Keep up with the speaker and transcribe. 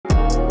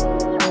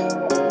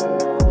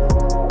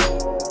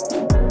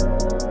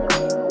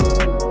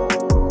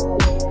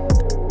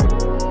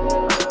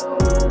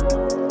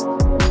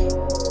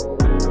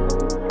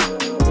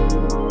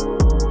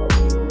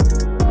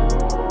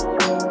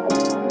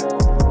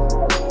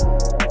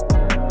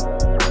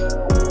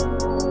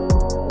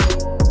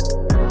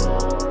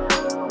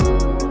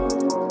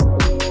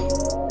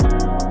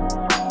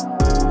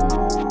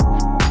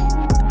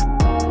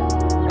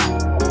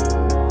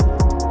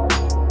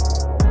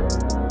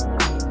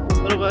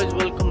Guys,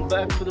 welcome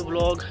back to the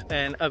vlog.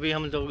 And अभी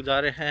हम लोग जा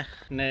रहे हैं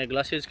नए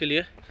ग्लासेस के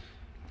लिए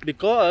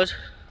बिकॉज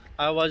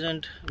आई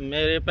वाजंट,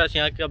 मेरे पास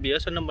यहाँ का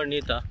BSN नंबर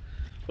नहीं था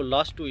फॉर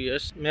लास्ट 2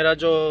 years। मेरा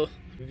जो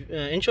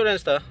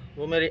इंश्योरेंस था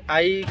वो मेरी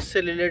आई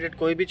से रिलेटेड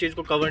कोई भी चीज़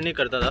को कवर नहीं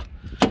करता था।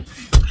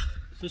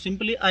 So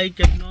simply I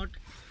can not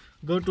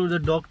go to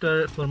the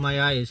doctor for my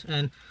eyes.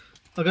 And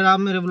अगर आप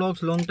मेरे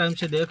व्लॉग्स लॉन्ग टाइम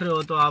से देख रहे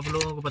हो तो आप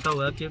लोगों को पता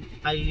होगा कि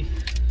आई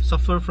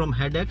सफ़र फ्रॉम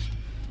हेडेक्स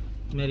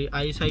मेरी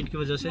आई साइड की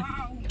वजह से।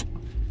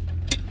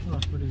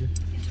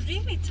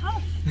 Really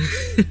tough.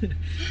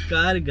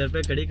 कार घर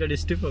पे खड़ी खड़ी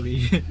स्टिफ हो गई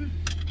है।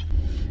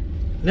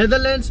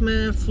 नेदरलैंड्स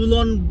में फुल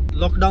ऑन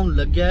लॉकडाउन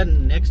लग गया है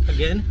नेक्स्ट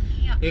अगेन।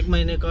 1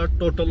 महीने का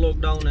टोटल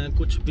लॉकडाउन है,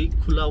 कुछ भी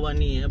खुला हुआ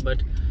नहीं है।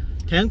 But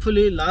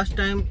thankfully last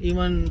time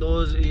even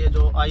those ये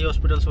जो आई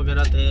हॉस्पिटल्स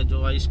वगैरह थे,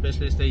 जो आई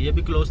स्पेशलिस्ट थे, ये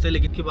भी क्लोज थे,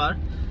 लेकिन की बार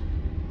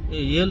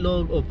ये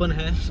लोग ओपन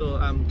है। सो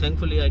I am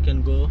thankfully I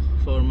can go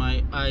for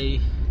my eye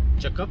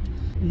checkup.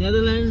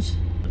 Netherlands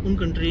उन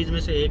कंट्रीज़ में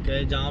से एक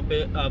है जहाँ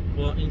पे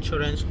आपको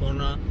इंश्योरेंस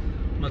होना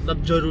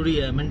मतलब ज़रूरी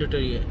है,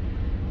 मैंडेटरी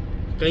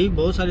है। कई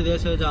बहुत सारे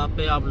देश है जहाँ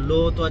पे आप लो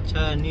तो अच्छा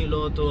है, नहीं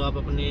लो तो आप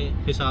अपने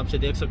हिसाब से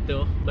देख सकते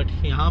हो। बट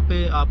यहाँ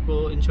पे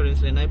आपको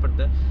इंश्योरेंस लेना ही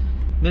पड़ता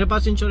है। मेरे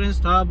पास इंश्योरेंस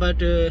था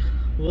बट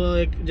वो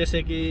एक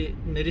जैसे कि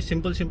मेरी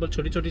सिंपल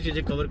छोटी छोटी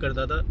चीज़ें कवर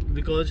करता था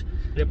बिकॉज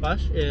मेरे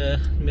पास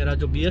मेरा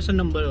जो BSN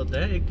नंबर होता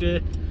है,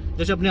 एक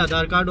जैसे अपने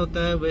आधार कार्ड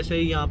होता है वैसे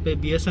ही यहाँ पे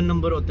BSN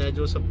नंबर होता है,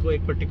 जो सबको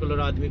एक पर्टिकुलर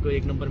आदमी को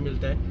एक नंबर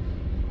मिलता है।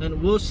 एंड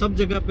वो सब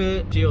जगह पे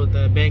ये होता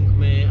है, बैंक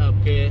में,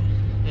 आपके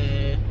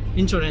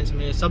इंश्योरेंस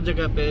में, सब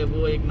जगह पे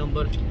वो एक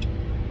नंबर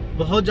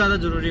बहुत ज़्यादा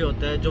ज़रूरी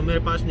होता है, जो मेरे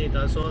पास नहीं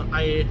था। सो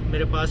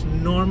मेरे पास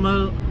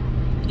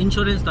नॉर्मल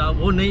इंश्योरेंस था,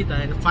 वो नहीं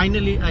था। And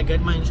finally I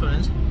get my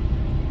insurance.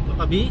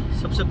 तो अभी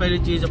सबसे पहली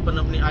चीज़ अपन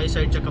अपनी आई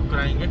साइड चेकअप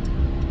कराएंगे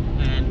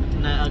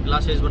एंड नया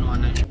ग्लासेस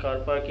बनवाना है।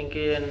 कार पार्किंग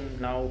की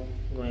and now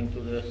going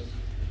to the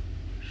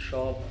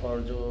shop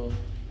और जो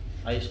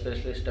आई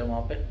स्पेशलिस्ट है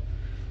वहाँ पे।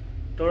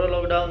 थोड़ा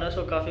लॉकडाउन है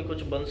सो काफ़ी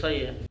कुछ बन सा ही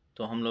है।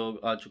 तो हम लोग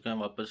आ चुके हैं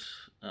वापस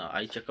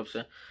आई चेकअप से।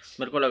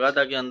 मेरे को लगा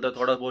था कि अंदर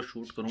थोड़ा बहुत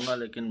शूट करूँगा,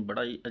 लेकिन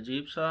बड़ा ही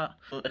अजीब सा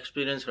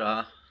एक्सपीरियंस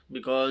रहा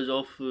बिकॉज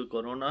ऑफ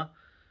कोरोना।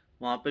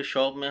 वहाँ पे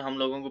शॉप में हम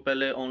लोगों को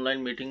पहले ऑनलाइन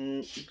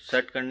मीटिंग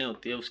सेट करनी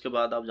होती है, उसके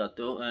बाद आप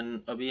जाते हो। एंड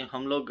अभी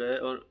हम लोग गए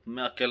और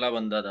मैं अकेला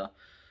बंदा था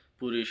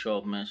पूरी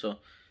शॉप में। सो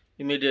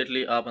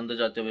इमीडिएटली आप अंदर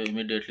जाते हुए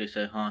इमीडिएटली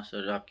से, हाँ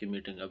सर आपकी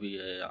मीटिंग अभी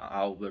है,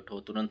 आओ बैठो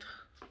तुरंत।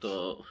 तो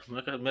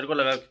मेरे को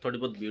लगा कि थोड़ी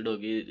बहुत भीड़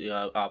होगी या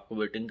आपको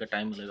वेटिंग का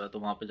टाइम मिलेगा तो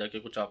वहाँ पे जाके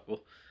कुछ आपको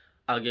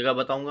आगे का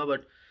बताऊंगा। बट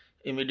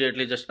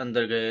इमीडिएटली जस्ट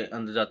अंदर गए,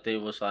 अंदर जाते ही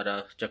वो सारा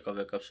चेकअप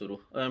वेकअप शुरू।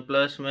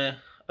 प्लस में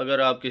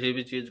अगर आप किसी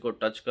भी चीज़ को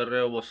टच कर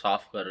रहे हो वो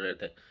साफ़ कर रहे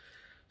थे।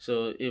 सो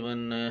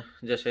इवन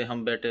जैसे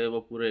हम बैठे वो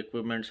पूरे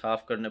इक्विपमेंट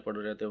साफ़ करने पड़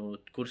रहे थे, वो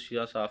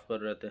कुर्सियाँ साफ़ कर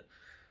रहे थे।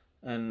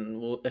 एंड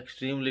वो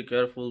एक्सट्रीमली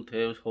केयरफुल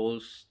थे उस होल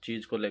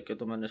चीज़ को लेके।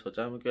 तो मैंने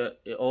सोचा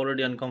कि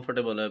ऑलरेडी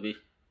अनकम्फर्टेबल है अभी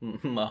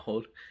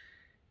माहौल,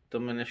 तो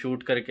मैंने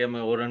शूट करके मैं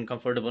और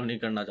अनकम्फर्टेबल नहीं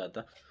करना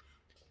चाहता।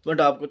 बट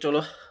आपको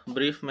चलो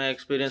ब्रीफ में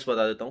एक्सपीरियंस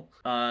बता देता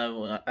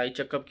हूँ। आई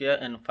चेकअप किया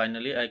and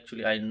finally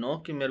actually I know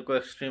कि मेरे को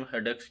एक्सट्रीम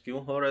हेडेक्स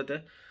क्यों हो रहे थे।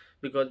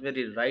 बिकॉज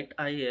मेरी राइट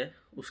आई है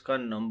उसका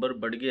नंबर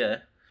बढ़ गया है।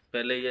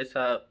 पहले ये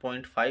सा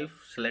 0.5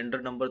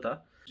 सिलेंडर नंबर था,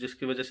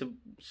 जिसकी वजह से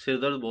सिर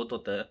दर्द बहुत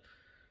होता है।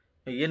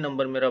 ये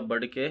नंबर मेरा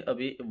बढ़ के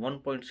अभी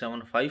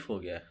 1.75 हो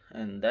गया है।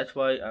 And that's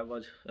why I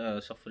was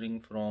suffering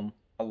from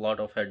a lot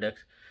of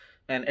headaches.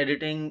 And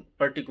editing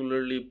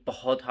particularly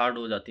बहुत हार्ड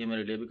हो जाती है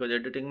मेरे लिए बिकॉज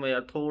एडिटिंग में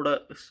यार थोड़ा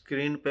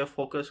स्क्रीन पे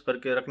फोकस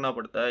करके रखना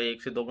पड़ता है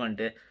 1 से 2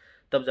 घंटे,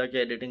 तब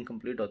जाके एडिटिंग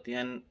कंप्लीट होती है।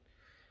 एंड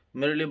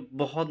मेरे लिए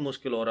बहुत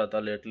मुश्किल हो रहा था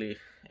लेटली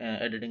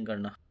एडिटिंग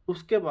करना।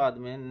 उसके बाद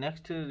में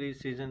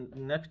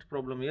नेक्स्ट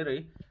प्रॉब्लम ये रही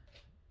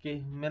कि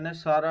मैंने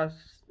सारा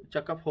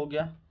चेकअप हो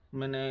गया,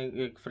 मैंने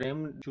एक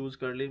फ्रेम चूज़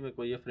कर ली, मेरे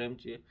को ये फ्रेम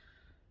चाहिए।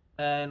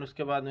 एंड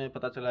उसके बाद में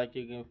पता चला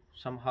कि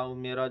समहाउ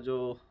मेरा जो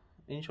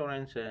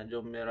इंश्योरेंस है,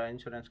 जो मेरा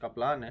इंश्योरेंस का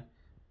प्लान है,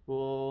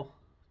 वो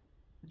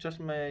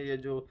चश्मे ये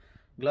जो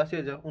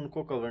ग्लासेज है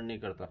उनको कवर नहीं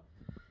करता।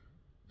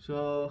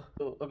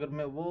 तो अगर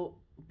मैं वो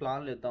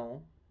प्लान लेता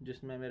हूँ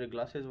जिसमें मेरे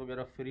ग्लासेज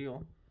वगैरह फ्री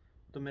हो,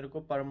 तो मेरे को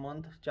पर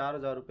मंथ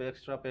 4,000 रुपये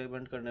एक्स्ट्रा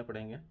पेमेंट करने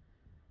पड़ेंगे।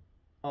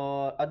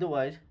 और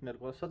अदरवाइज मेरे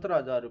को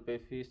 17,000 रुपये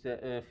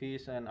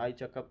फीस एंड आई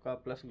चेकअप का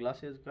प्लस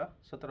ग्लासेज का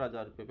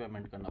 17,000 रुपये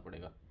पेमेंट करना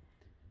पड़ेगा।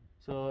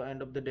 So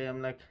end of the day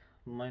हम लाइक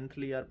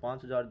मंथली यार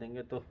 5,000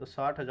 देंगे तो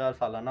 60,000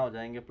 सालाना हो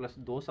जाएंगे। प्लस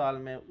 2 साल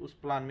में उस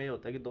प्लान में ये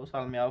होता है कि 2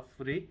 साल में आप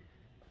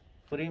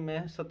फ्री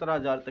में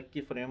 17,000 तक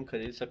की फ्रेम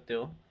खरीद सकते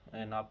हो।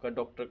 एंड आपका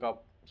डॉक्टर का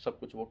सब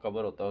कुछ वो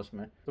कवर होता है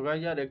उसमें। तो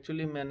गाइस यार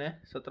एक्चुअली मैंने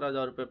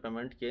 17,000 रुपये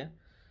पेमेंट किए।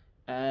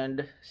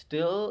 एंड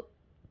स्टिल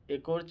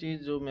एक और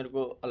चीज़ जो मेरे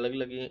को अलग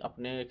लगी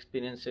अपने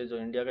एक्सपीरियंस से, जो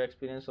इंडिया का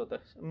एक्सपीरियंस होता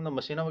है, मतलब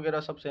मशीना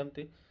वगैरह सब सेम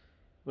थी,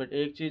 बट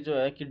एक चीज़ जो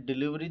है कि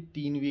डिलीवरी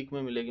 3 वीक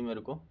में मिलेगी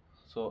मेरे को।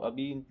 सो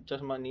अभी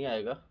चश्मा नहीं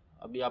आएगा,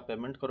 अभी आप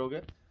पेमेंट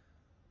करोगे,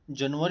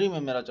 जनवरी में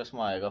मेरा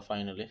चश्मा आएगा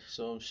finally.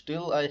 So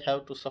still I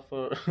have to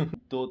suffer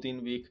 2-3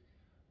 week.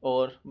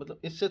 और मतलब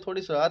इससे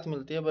थोड़ी सी राहत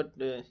मिलती है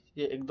बट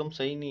ये एकदम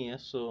सही नहीं है।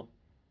 सो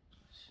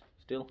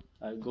still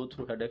I go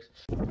through headaches.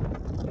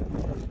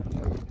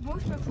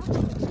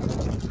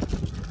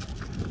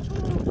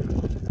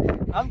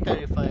 I'm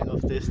terrifying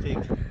of this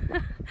thing.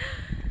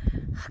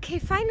 Okay,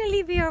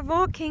 finally we are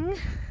walking.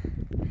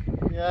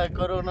 Yeah,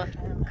 Corona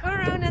time.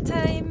 Corona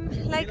time,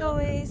 like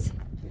always.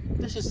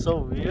 This is so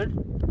weird.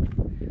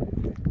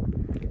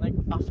 Like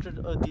after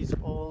these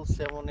all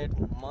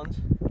 7-8 months,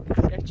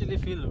 it actually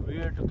feels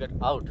weird to get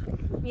out.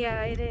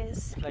 Yeah, it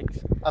is. Like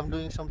I'm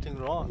doing something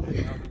wrong.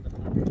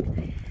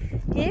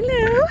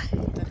 Hello.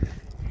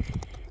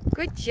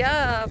 Good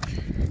job.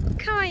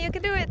 Come on, you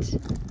can do it.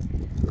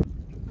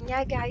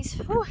 Yeah, guys.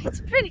 Oh,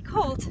 it's pretty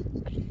cold.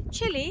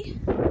 Chilly.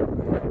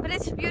 But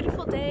it's a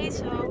beautiful day,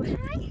 so...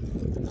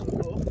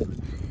 Oh,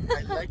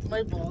 I like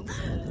my bones.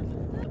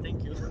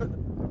 Thank you.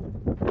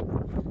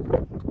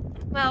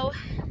 Well...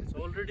 It's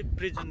already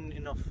prison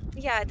enough.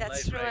 Yeah,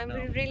 that's true. Right and we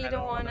now. really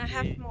don't want to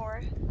have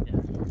more.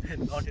 Yeah,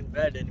 not in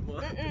bed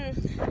anymore.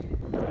 It's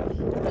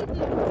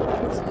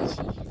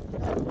itchy.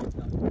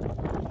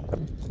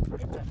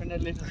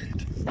 Definitely not.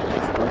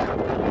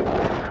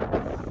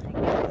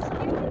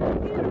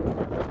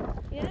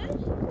 Yeah?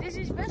 This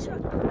is best wel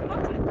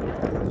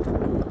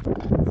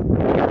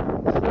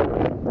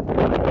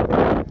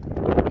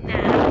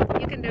Nah,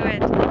 you can do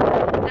it.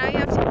 Now you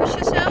have to push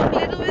yourself a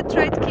little bit,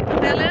 try to keep a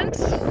balance.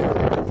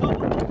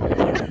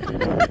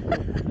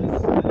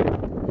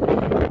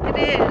 It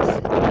is.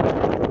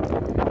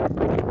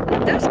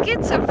 Those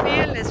kids are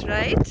fearless,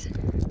 right?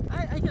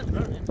 I can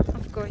learn it.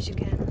 Of course you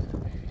can.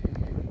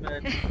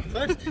 But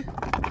first,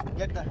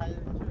 get the high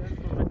insurance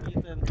for my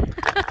teeth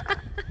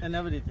and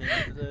everything.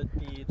 The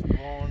teeth,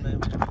 bone,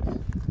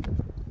 everything.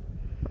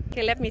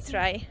 Okay, let me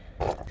try.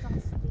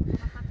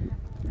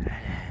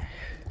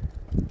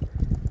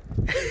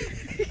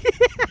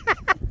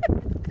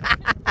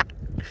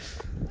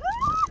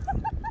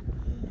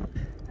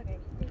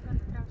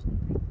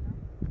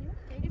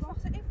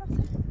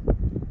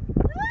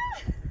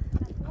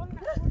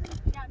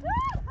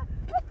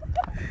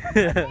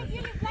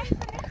 Jullie blijven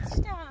recht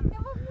staan. Ja,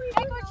 wat moet je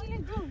Kijk wat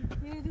jullie doen.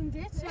 Jullie doen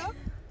dit zo.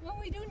 Wat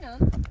moet je doen dan?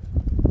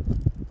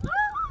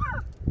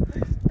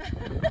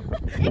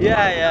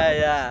 Ja, ja,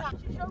 ja.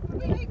 Zo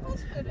moet je kont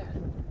schudden.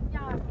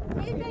 Ja,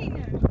 van je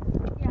benen.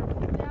 Ja.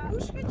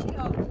 Hoe schud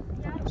je ook?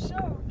 Ja,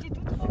 zo. Je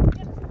doet gewoon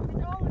dit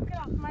met alle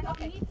kracht, maar nog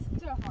niet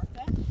te hard,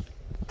 hè?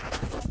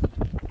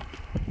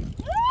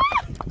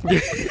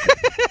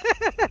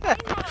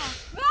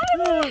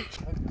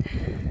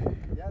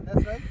 Yeah,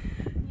 that's right.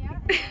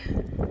 Ja.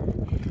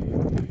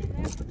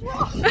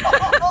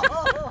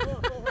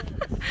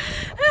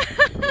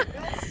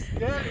 That's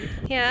scary.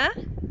 Yeah?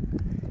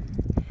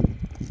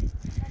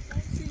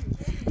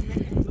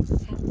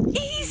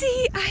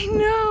 Easy, I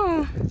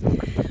know.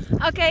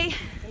 Okay,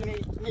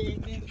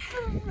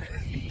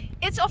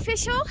 it's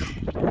official.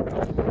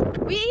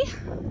 We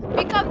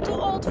become too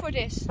old for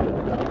this.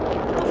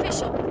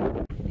 Official.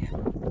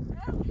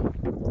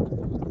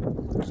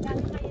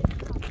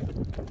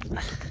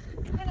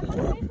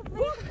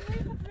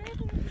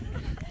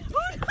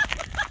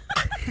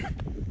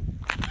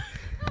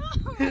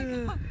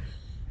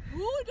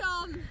 Hoe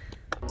dan?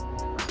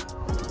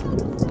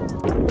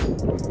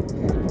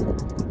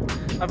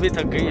 अभी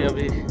थक गई है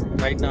अभी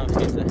right now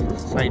she is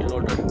side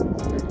loader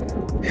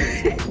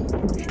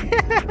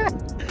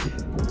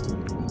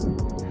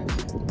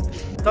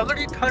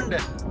तगड़ी ठंड है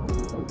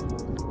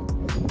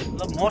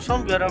मतलब मौसम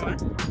गर्म है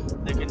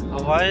लेकिन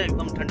हवाएं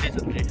एकदम ठंडी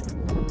चल रही है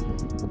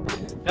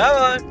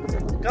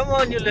come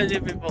on you lazy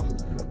people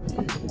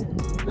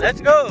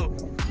let's go